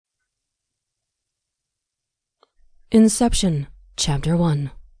Inception, Chapter 1.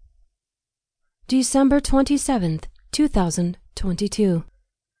 December 27th, 2022.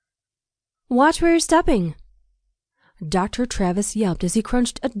 Watch where you're stepping. Dr. Travis yelped as he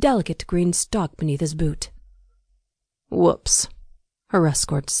crunched a delicate green stalk beneath his boot. Whoops, her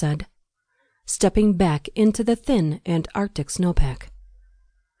escort said, stepping back into the thin Antarctic snowpack.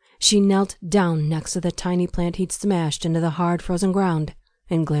 She knelt down next to the tiny plant he'd smashed into the hard frozen ground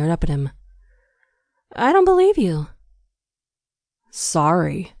and glared up at him. I don't believe you.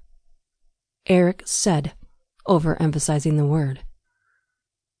 Sorry, Eric said, overemphasizing the word.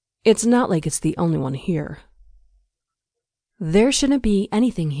 It's not like it's the only one here. There shouldn't be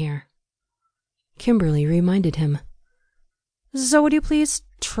anything here, Kimberly reminded him. So would you please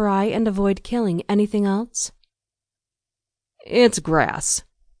try and avoid killing anything else? It's grass,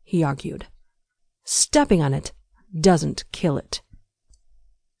 he argued. Stepping on it doesn't kill it.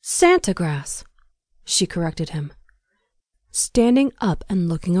 Santa grass, she corrected him, standing up and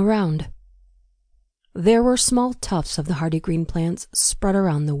looking around. There were small tufts of the hardy green plants spread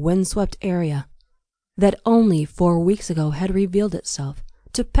around the windswept area that only 4 weeks ago had revealed itself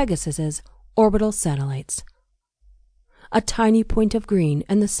to Pegasus's orbital satellites. A tiny point of green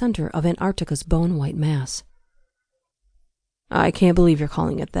in the center of Antarctica's bone-white mass. I can't believe you're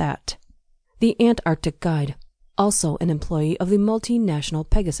calling it that. The Antarctic guide, also an employee of the multinational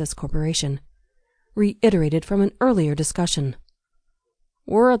Pegasus Corporation, reiterated from an earlier discussion.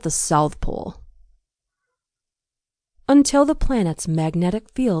 We're at the South Pole. Until the planet's magnetic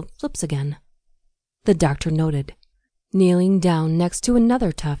field flips again, the doctor noted, kneeling down next to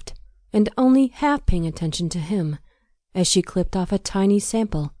another tuft and only half paying attention to him as she clipped off a tiny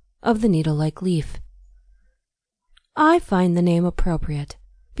sample of the needle-like leaf. I find the name appropriate.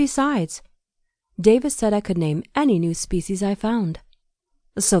 Besides, Davis said I could name any new species I found.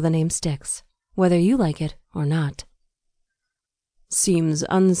 So the name sticks, whether you like it or not. Seems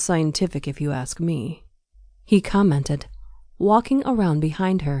unscientific if you ask me, he commented, walking around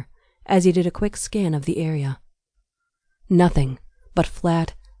behind her as he did a quick scan of the area. Nothing but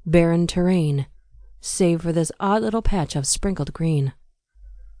flat, barren terrain, save for this odd little patch of sprinkled green.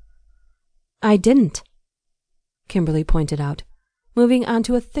 I didn't, Kimberly pointed out, moving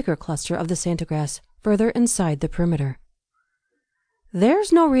onto a thicker cluster of the Santa grass further inside the perimeter.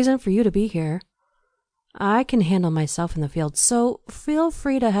 There's no reason for you to be here. I can handle myself in the field, so feel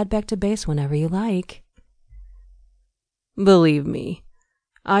free to head back to base whenever you like. Believe me,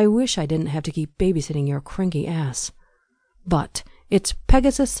 I wish I didn't have to keep babysitting your cranky ass. But it's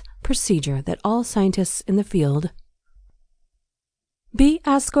Pegasus procedure that all scientists in the field be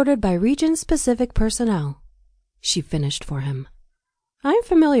escorted by region-specific personnel, she finished for him. I'm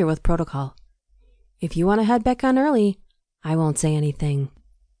familiar with protocol. If you want to head back on early, I won't say anything.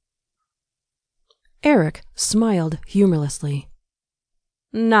 Eric smiled humorlessly.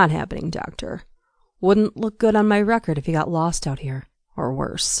 Not happening, Doctor. Wouldn't look good on my record if you got lost out here, or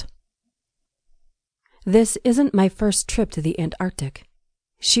worse. This isn't my first trip to the Antarctic,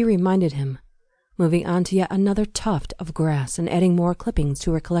 she reminded him, moving on to yet another tuft of grass and adding more clippings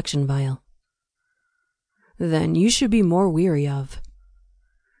to her collection vial. Then you should be more weary of,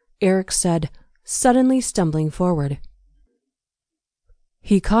 Eric said, suddenly stumbling forward.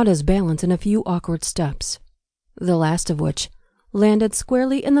 He caught his balance in a few awkward steps, the last of which landed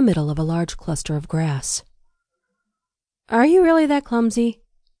squarely in the middle of a large cluster of grass. Are you really that clumsy?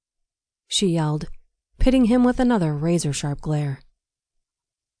 She yelled, pitting him with another razor-sharp glare.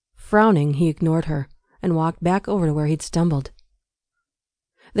 Frowning, he ignored her and walked back over to where he'd stumbled.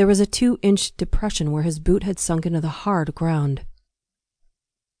 There was a 2-inch depression where his boot had sunk into the hard ground.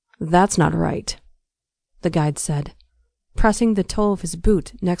 That's not right, the guide said, pressing the toe of his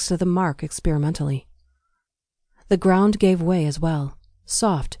boot next to the mark experimentally. The ground gave way as well,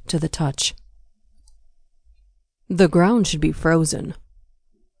 soft to the touch. The ground should be frozen.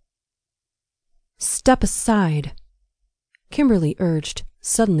 Step aside, Kimberly urged,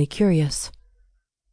 suddenly curious.